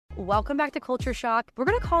Welcome back to Culture Shock. We're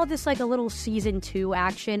going to call this like a little season 2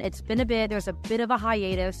 action. It's been a bit. There's a bit of a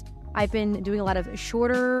hiatus. I've been doing a lot of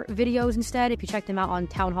shorter videos instead. If you check them out on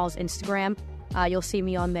Town Hall's Instagram, you'll see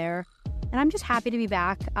me on there. And I'm just happy to be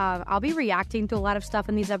back. I'll be reacting to a lot of stuff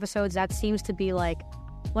in these episodes. That seems to be like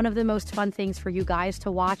one of the most fun things for you guys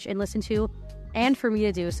to watch and listen to, and for me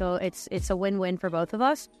to do. So it's a win-win for both of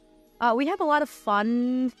us. We have a lot of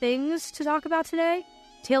fun things to talk about today.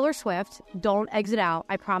 Taylor Swift, don't exit out.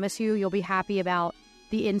 I promise you'll be happy about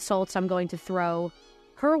the insults I'm going to throw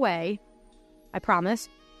her way. I promise.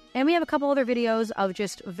 And we have a couple other videos of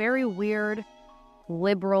just very weird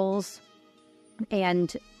liberals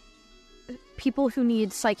and people who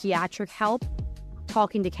need psychiatric help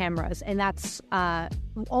talking to cameras. And that's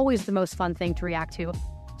always the most fun thing to react to.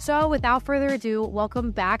 So without further ado,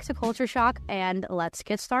 welcome back to Culture Shock, and let's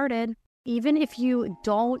get started. Even if you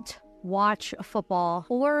don't watch football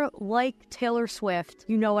or like Taylor Swift,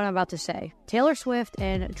 you know what I'm about to say. Taylor Swift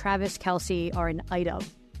and Travis Kelce are an item.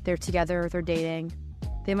 They're together, they're dating.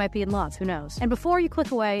 They might be in love, who knows? And before you click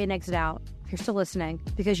away and exit out, if you're still listening,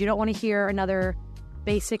 because you don't want to hear another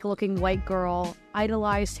basic-looking white girl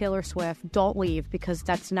idolize Taylor Swift, don't leave, because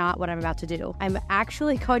that's not what I'm about to do. I'm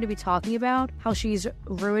actually going to be talking about how she's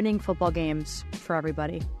ruining football games for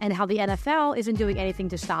everybody, and how the NFL isn't doing anything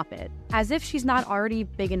to stop it. As if she's not already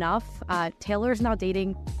big enough, Taylor's now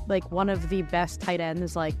dating like one of the best tight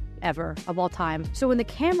ends ever of all time. So when the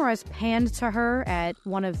cameras panned to her at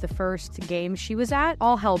one of the first games she was at,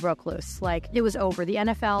 all hell broke loose. Like, it was over. The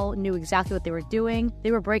NFL knew exactly what they were doing.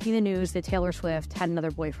 They were breaking the news that Taylor Swift had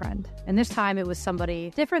another boyfriend. And this time it was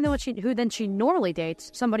somebody different than who she normally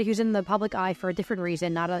dates. Somebody who's in the public eye for a different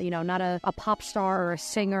reason, not a pop star or a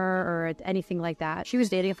singer or anything like that. She was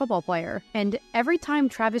dating a football player. And every time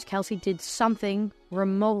Travis Kelce did something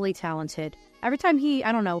remotely talented, every time he,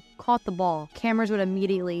 caught the ball, cameras would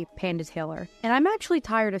immediately pan to Taylor. And I'm actually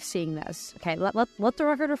tired of seeing this. Okay, let the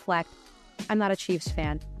record reflect. I'm not a Chiefs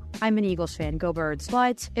fan. I'm an Eagles fan. Go Birds.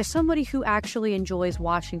 But as somebody who actually enjoys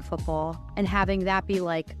watching football and having that be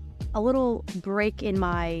like a little break in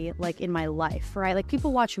my life, right? Like,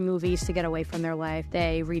 people watch movies to get away from their life.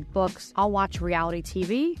 They read books. I'll watch reality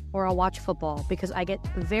TV or I'll watch football because I get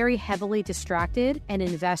very heavily distracted and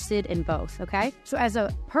invested in both, okay? So as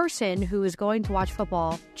a person who is going to watch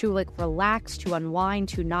football to like relax, to unwind,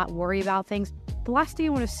 to not worry about things, the last thing I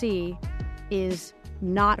want to see is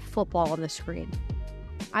not football on the screen.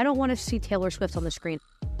 I don't want to see Taylor Swift on the screen.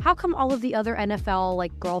 How come all of the other NFL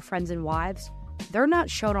like girlfriends and wives, they're not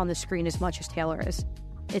shown on the screen as much as Taylor is?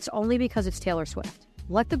 It's only because it's Taylor Swift.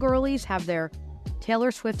 Let the girlies have their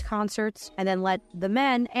Taylor Swift concerts, and then let the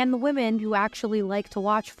men and the women who actually like to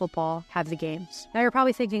watch football have the games. Now you're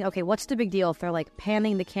probably thinking, okay, what's the big deal if they're like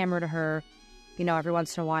panning the camera to her, every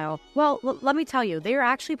once in a while? Well, let me tell you, they're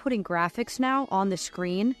actually putting graphics now on the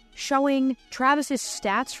screen showing Travis's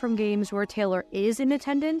stats from games where Taylor is in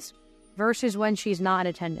attendance versus when she's not in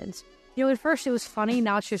attendance. At first it was funny,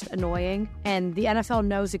 now it's just annoying, and the NFL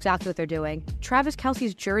knows exactly what they're doing. Travis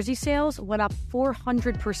Kelce's jersey sales went up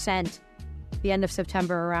 400% the end of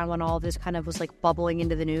September, around when all of this kind of was like bubbling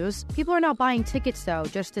into the news. People are now buying tickets, though,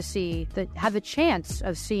 just to have a chance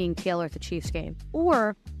of seeing Taylor at the Chiefs game.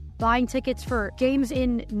 Or buying tickets for games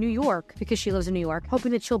in New York because she lives in New York,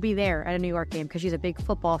 hoping that she'll be there at a New York game because she's a big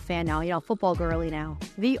football fan now, football girly now.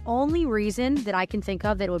 The only reason that I can think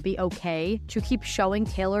of that it would be okay to keep showing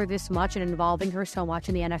Taylor this much and involving her so much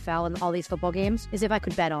in the NFL and all these football games is if I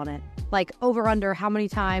could bet on it. Like, over under how many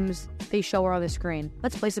times they show her on the screen.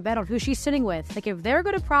 Let's place a bet on who she's sitting with. Like, if they're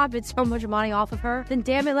going to profit so much money off of her, then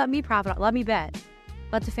damn it, let me profit. Let me bet.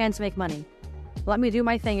 Let the fans make money. Let me do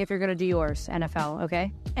my thing if you're going to do yours, NFL,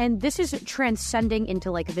 okay? And this is transcending into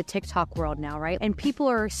like the TikTok world now, right? And people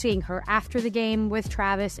are seeing her after the game with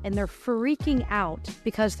Travis, and they're freaking out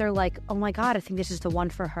because they're like, oh my God, I think this is the one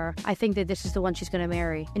for her. I think that this is the one she's going to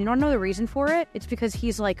marry. And you don't know the reason for it? It's because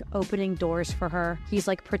he's like opening doors for her. He's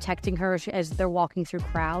like protecting her as they're walking through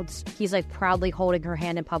crowds. He's like proudly holding her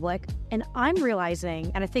hand in public. And I'm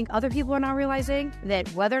realizing, and I think other people are now realizing, that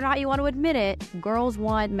whether or not you want to admit it, girls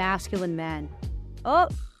want masculine men. Oh,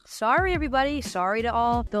 sorry, everybody. Sorry to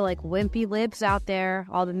all the like wimpy libs out there,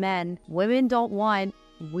 all the men. Women don't want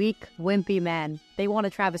weak, wimpy men. They want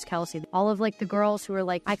a Travis Kelce. All of like the girls who are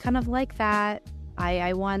like, I kind of like that.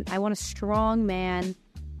 I want a strong man.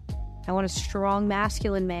 I want a strong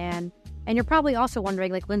masculine man. And you're probably also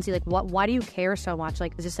wondering, like, Lindsay, like, why do you care so much?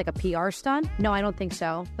 Like, is this like a PR stunt? No, I don't think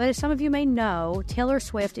so. But as some of you may know, Taylor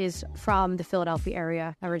Swift is from the Philadelphia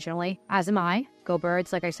area originally, as am I. Go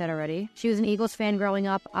Birds, like I said already. She was an Eagles fan growing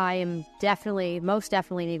up. I am most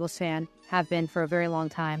definitely an Eagles fan. have been for a very long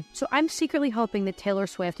time. So I'm secretly hoping that Taylor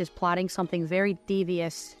Swift is plotting something very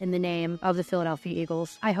devious in the name of the Philadelphia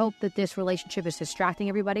Eagles. I hope that this relationship is distracting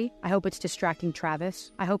everybody. I hope it's distracting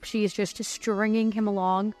Travis. I hope she is just stringing him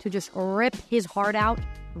along to just rip his heart out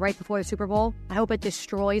right before the Super Bowl. I hope it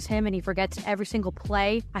destroys him and he forgets every single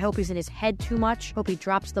play. I hope he's in his head too much. Hope he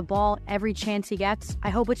drops the ball every chance he gets.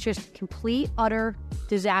 I hope it's just complete, utter,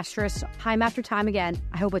 disastrous, time after time again.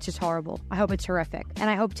 I hope it's just horrible. I hope it's horrific. And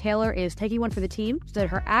I hope Taylor is taking one for the team so that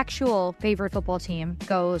her actual favorite football team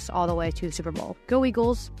goes all the way to the Super Bowl. Go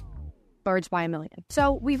Eagles. Birds by a million.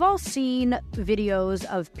 So we've all seen videos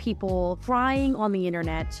of people crying on the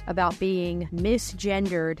internet about being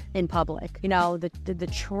misgendered in public. You know, the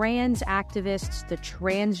trans activists, the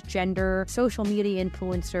transgender social media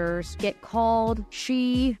influencers get called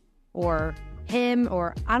she or him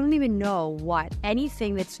or I don't even know what.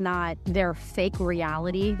 Anything that's not their fake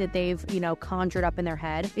reality that they've, conjured up in their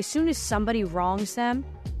head. As soon as somebody wrongs them,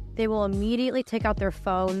 they will immediately take out their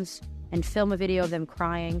phones and film a video of them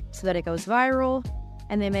crying so that it goes viral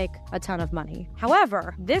and they make a ton of money.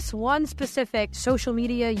 However, this one specific social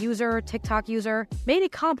media user, TikTok user, made a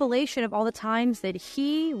compilation of all the times that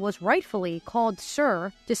he was rightfully called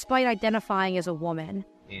sir despite identifying as a woman.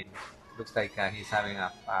 It looks like he's having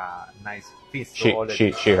a nice feast. She,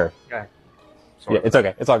 her. Yeah. Yeah, it's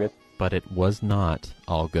okay. It's all good. But it was not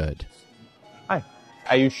all good. Hi.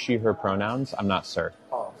 I use she, her pronouns. I'm not sir.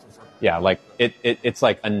 Yeah, like it's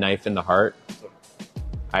like a knife in the heart.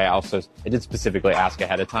 I did specifically ask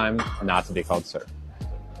ahead of time not to be called sir.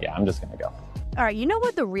 Yeah, I'm just gonna go. All right, you know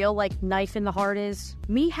what the real knife in the heart is?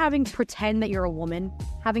 Me having to pretend that you're a woman,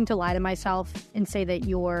 having to lie to myself and say that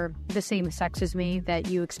you're the same sex as me, that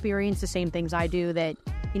you experience the same things I do, that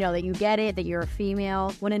that you get it, that you're a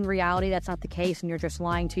female, when in reality that's not the case and you're just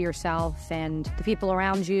lying to yourself and the people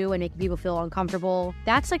around you and making people feel uncomfortable.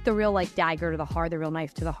 That's like the real dagger to the heart, the real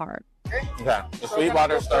knife to the heart. Okay. The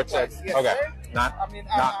Sweetwater starts at okay. I'm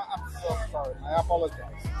so sorry. I apologize.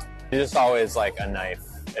 It's just always like a knife.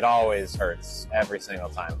 It always hurts every single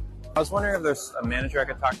time. I was wondering if there's a manager I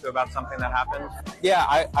could talk to about something that happened. Yeah,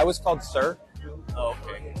 I was called sir. Oh,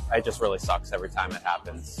 okay. It just really sucks every time it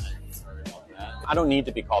happens. I don't need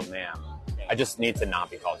to be called ma'am. I just need to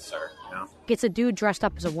not be called sir, It's a dude dressed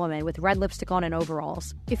up as a woman with red lipstick on and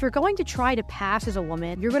overalls. If you're going to try to pass as a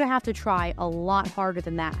woman, you're going to have to try a lot harder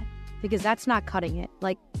than that because that's not cutting it.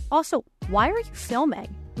 Also, why are you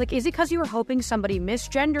filming? Is it because you were hoping somebody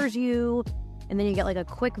misgenders you and then you get a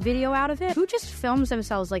quick video out of it? Who just films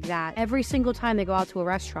themselves like that every single time they go out to a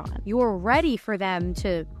restaurant? You are ready for them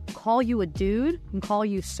to call you a dude and call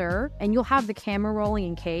you sir, and you'll have the camera rolling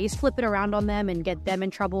in case, flip it around on them and get them in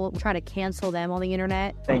trouble, try to cancel them on the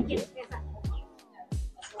internet. Thank you.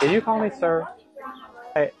 Did you call me sir?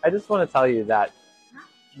 I just want to tell you that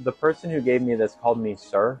the person who gave me this called me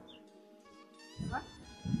sir. What?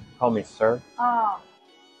 Call me sir. Oh.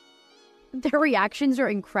 Their reactions are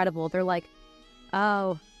incredible. They're like,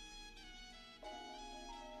 oh.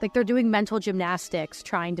 They're doing mental gymnastics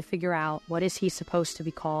trying to figure out what is he supposed to be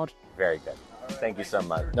called. Very good. Thank you so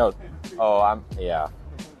much. No. Yeah.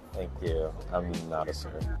 Thank you. I'm not a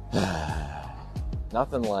sir.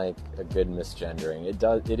 Nothing like a good misgendering.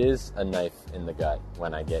 It is a knife in the gut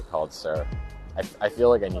when I get called sir. I feel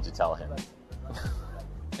like I need to tell him.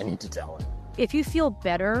 I need to tell him. If you feel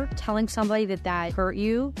better telling somebody that hurt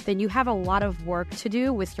you, then you have a lot of work to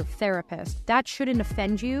do with your therapist. That shouldn't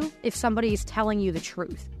offend you if somebody is telling you the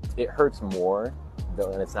truth. It hurts more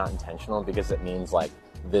when it's not intentional because it means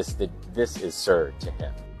this is sir to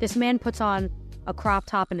him. This man puts on a crop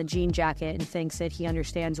top and a jean jacket and thinks that he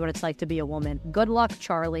understands what it's like to be a woman. Good luck,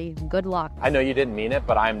 Charlie. Good luck. I know you didn't mean it,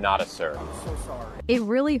 but I'm not a sir. I'm so sorry. It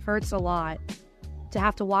really hurts a lot to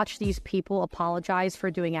have to watch these people apologize for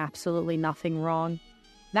doing absolutely nothing wrong.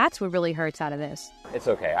 That's what really hurts out of this. It's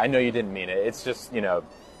okay. I know you didn't mean it. It's just,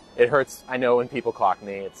 it hurts. I know when people clock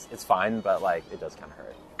me, it's fine, but it does kind of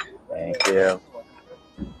hurt. Thank you.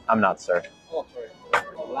 I'm not sir.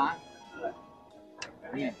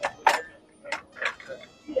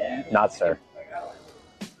 Not sir.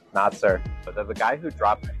 Not sir. But the guy who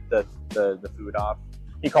dropped the food off,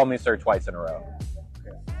 he called me sir twice in a row.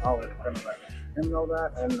 I'll let him know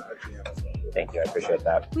that, and thank you, I appreciate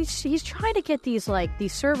that. He's trying to get these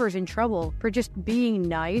servers in trouble for just being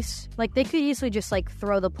nice. They could easily just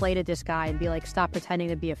throw the plate at this guy and be stop pretending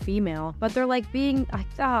to be a female. But they're being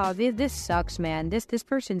this sucks, man. This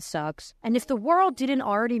person sucks. And if the world didn't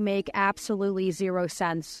already make absolutely zero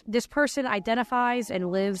sense, this person identifies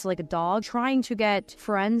and lives like a dog, trying to get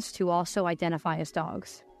friends to also identify as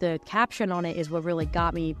dogs. The caption on it is what really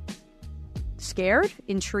got me scared,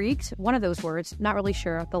 intrigued, one of those words, not really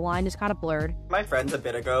sure. The line is kind of blurred. My friends a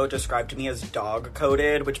bit ago described me as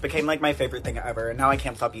dog-coded, which became like my favorite thing ever, and now I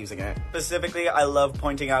can't stop using it. Specifically, I love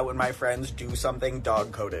pointing out when my friends do something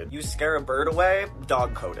dog-coded. You scare a bird away,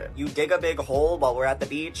 dog-coded. You dig a big hole while we're at the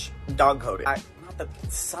beach, dog-coded. Not the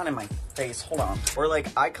sun in my face, hold on. Or like,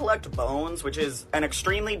 I collect bones, which is an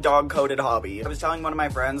extremely dog-coded hobby. I was telling one of my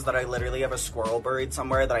friends that I literally have a squirrel buried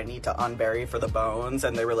somewhere that I need to unbury for the bones,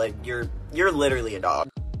 and they were like, you're literally a dog.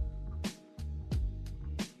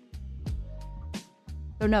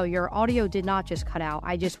 So no, your audio did not just cut out.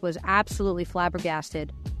 I just was absolutely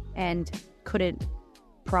flabbergasted and couldn't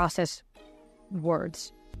process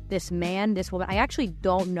words. This man, this woman, I actually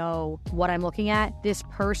don't know what I'm looking at. This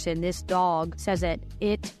person, this dog, says that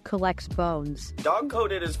it collects bones.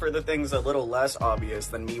 Dog-coded is for the things a little less obvious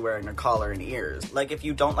than me wearing a collar and ears. Like if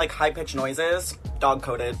you don't like high-pitched noises,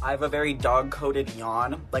 dog-coded. I have a very dog-coded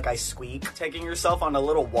yawn, like I squeak. Taking yourself on a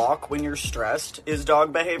little walk when you're stressed is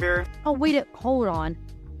dog behavior. Oh, wait, hold on.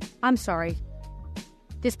 I'm sorry.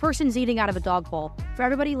 This person's eating out of a dog bowl. For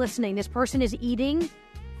everybody listening, this person is eating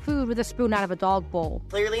food with a spoon out of a dog bowl.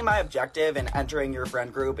 Clearly my objective in entering your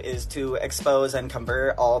friend group is to expose and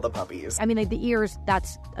convert all the puppies. I mean, like the ears,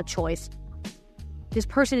 that's a choice. This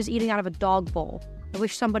person is eating out of a dog bowl. I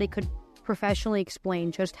wish somebody could professionally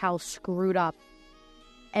explain just how screwed up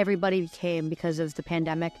everybody became because of the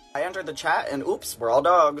pandemic. I entered the chat and oops, we're all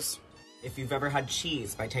dogs. If you've ever had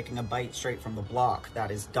cheese by taking a bite straight from the block, that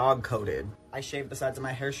is dog-coded. I shave the sides of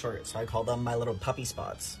my hair short, so I call them my little puppy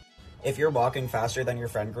spots. If you're walking faster than your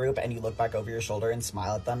friend group and you look back over your shoulder and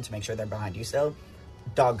smile at them to make sure they're behind you still,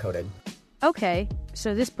 dog-coded. Okay,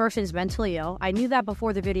 so this person's mentally ill. I knew that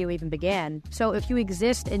before the video even began. So if you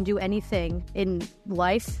exist and do anything in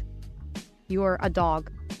life, you're a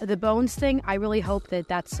dog. The bones thing, I really hope that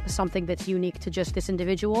that's something that's unique to just this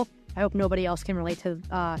individual. I hope nobody else can relate to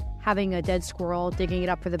having a dead squirrel, digging it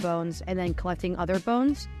up for the bones, and then collecting other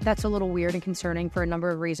bones. That's a little weird and concerning for a number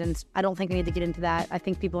of reasons. I don't think I need to get into that. I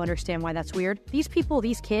think people understand why that's weird. These people,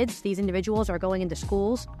 these kids, these individuals are going into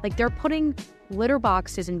schools. Like, they're putting litter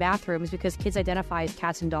boxes in bathrooms because kids identify as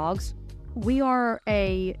cats and dogs. We are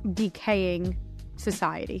a decaying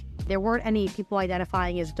society. There weren't any people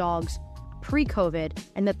identifying as dogs pre-COVID,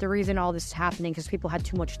 and that the reason all this is happening is people had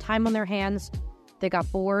too much time on their hands. They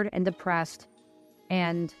got bored and depressed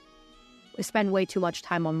and spend way too much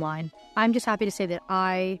time online. I'm just happy to say that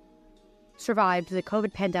I survived the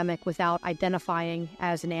COVID pandemic without identifying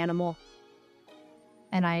as an animal.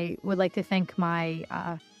 And I would like to thank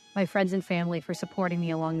my friends and family for supporting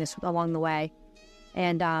me along the way,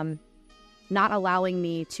 and not allowing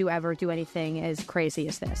me to ever do anything as crazy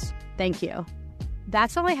as this. Thank you.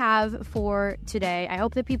 That's all I have for today. I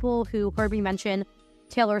hope that people who heard me mention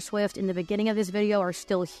Taylor Swift in the beginning of this video are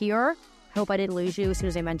still here. I hope I didn't lose you as soon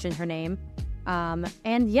as I mentioned her name.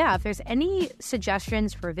 And yeah, if there's any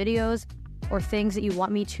suggestions for videos or things that you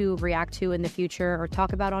want me to react to in the future or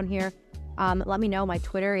talk about on here, let me know. My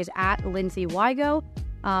Twitter is @LindsayWigo.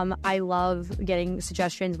 I love getting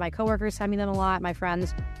suggestions. My coworkers send me them a lot, my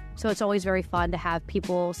friends. So it's always very fun to have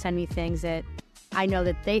people send me things that I know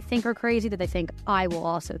that they think are crazy, that they think I will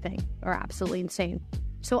also think are absolutely insane.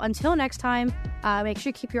 So until next time, make sure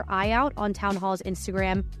you keep your eye out on Town Hall's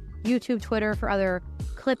Instagram, YouTube, Twitter for other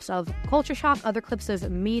clips of Culture Shock, other clips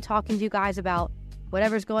of me talking to you guys about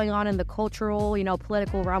whatever's going on in the cultural,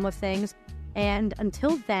 political realm of things. And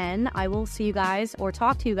until then, I will see you guys or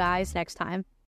talk to you guys next time.